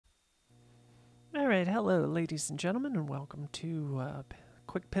Alright, hello ladies and gentlemen, and welcome to a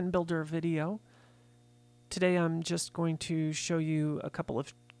quick PinBuilder video. Today I'm just going to show you a couple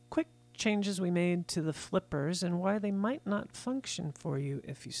of quick changes we made to the flippers and why they might not function for you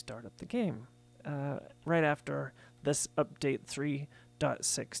if you start up the game right after this update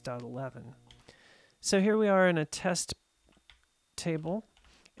 3.6.11. So here we are in a test table,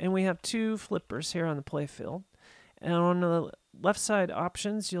 and we have two flippers here on the playfield. And on the left side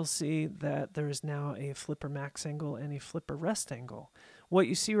options, you'll see that there is now a flipper max angle and a flipper rest angle. What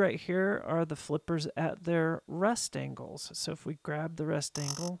you see right here are the flippers at their rest angles. So if we grab the rest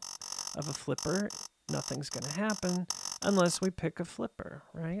angle of a flipper, nothing's going to happen unless we pick a flipper,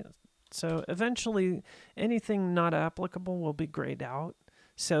 right? So eventually anything not applicable will be grayed out.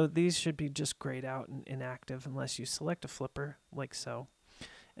 So these should be just grayed out and inactive unless you select a flipper like so.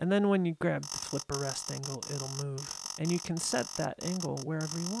 And then when you grab the flipper rest angle, it'll move. And you can set that angle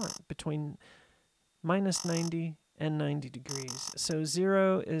wherever you want, between minus 90 and 90 degrees. So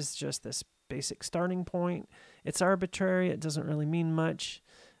 0 is just this basic starting point. It's arbitrary. It doesn't really mean much.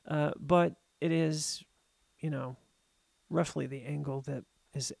 But it is, roughly the angle that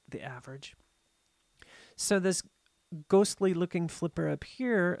is the average. So this ghostly looking flipper up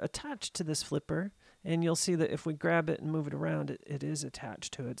here attached to this flipper, and you'll see that if we grab it and move it around, it is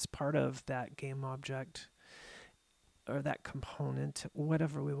attached to it. It's part of that game object, or that component,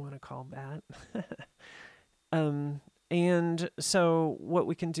 whatever we want to call that. And so what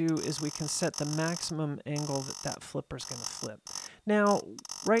we can do is we can set the maximum angle that that flipper is going to flip. Now,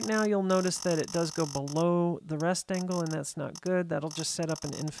 right now you'll notice that it does go below the rest angle, and that's not good. That'll just set up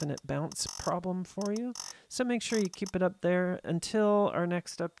an infinite bounce problem for you. So make sure you keep it up there until our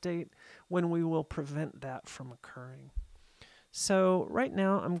next update, when we will prevent that from occurring. So right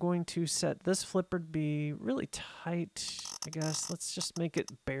now I'm going to set this flipper to be really tight, I guess. Let's just make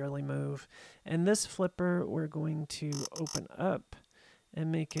it barely move. And this flipper we're going to open up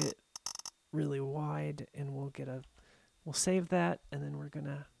and make it really wide, and we'll save that, and then we're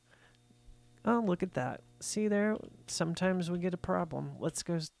gonna, oh, look at that. See there? Sometimes we get a problem. Let's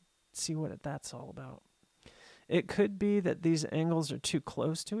go see what that's all about. It could be that these angles are too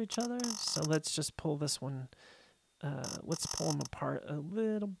close to each other, so let's just pull this one. Let's pull them apart a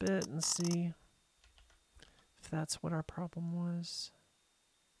little bit and see if that's what our problem was.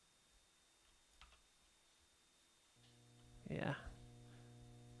 Yeah.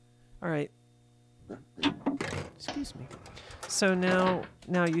 All right. Excuse me. So now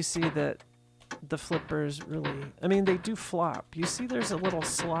you see that the flippers really, they do flop. You see there's a little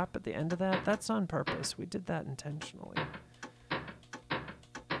slop at the end of that? That's on purpose. We did that intentionally.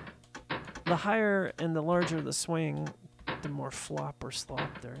 The higher and the larger the swing, the more flop or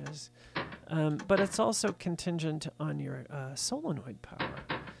slop there is. But it's also contingent on your solenoid power.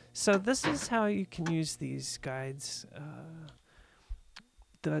 So this is how you can use these guides,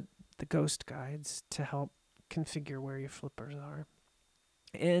 the ghost guides, to help configure where your flippers are.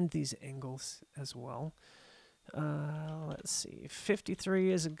 And these angles as well. Let's see,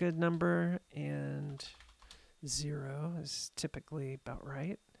 53 is a good number, and 0 is typically about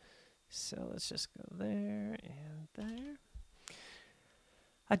right. So let's just go there and there.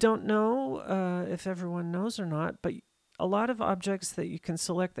 I don't know if everyone knows or not, but a lot of objects that you can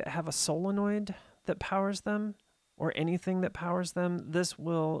select that have a solenoid that powers them, or anything that powers them, this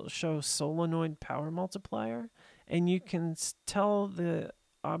will show solenoid power multiplier, and you can tell the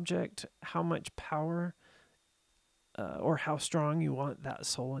object how much power or how strong you want that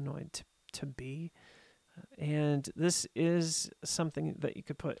solenoid to be. And this is something that you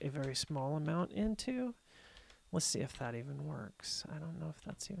could put a very small amount into. Let's see if that even works. I don't know if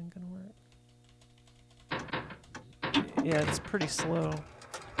that's even going to work. Yeah, it's pretty slow.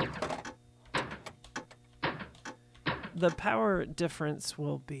 The power difference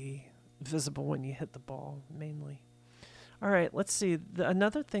will be visible when you hit the ball, mainly. All right, let's see.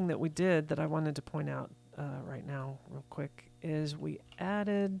 Another thing that we did that I wanted to point out right now real quick is we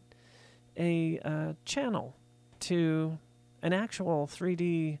added a channel, to an actual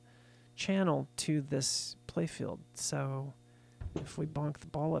 3D channel to this playfield. So if we bonk the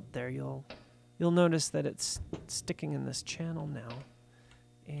ball up there, you'll notice that it's sticking in this channel now.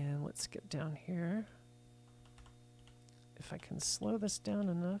 And let's get down here. If I can slow this down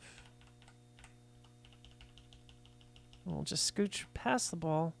enough, we'll just scooch past the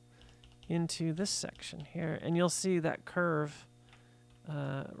ball into this section here, and you'll see that curve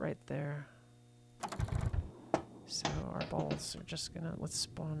right there. So our balls are just gonna, let's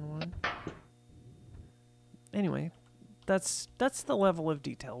spawn one. Anyway, that's the level of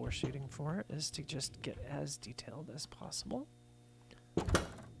detail we're shooting for, is to just get as detailed as possible.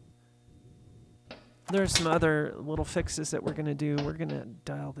 There's some other little fixes that we're going to do. We're going to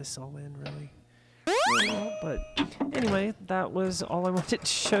dial this all in really well. But anyway, that was all I wanted to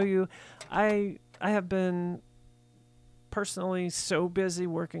show you. I have been personally so busy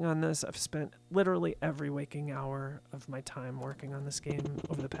working on this. I've spent literally every waking hour of my time working on this game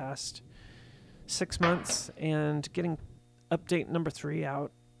over the past 6 months and getting update number 3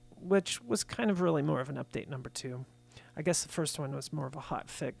 out, which was kind of really more of an update number 2. I guess the first one was more of a hot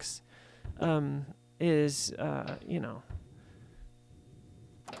fix. You know,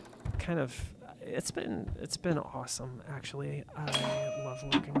 kind of, it's been awesome, actually. I love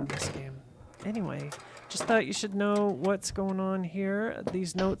working on this game. Anyway, just thought you should know what's going on here.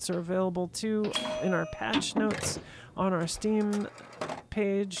 These notes are available too in our patch notes on our Steam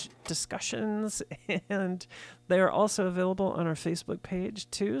page discussions, and they are also available on our Facebook page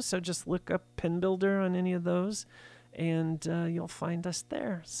too. So just look up PinBuilder on any of those, and you'll find us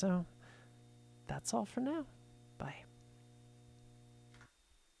there. So that's all for now. Bye.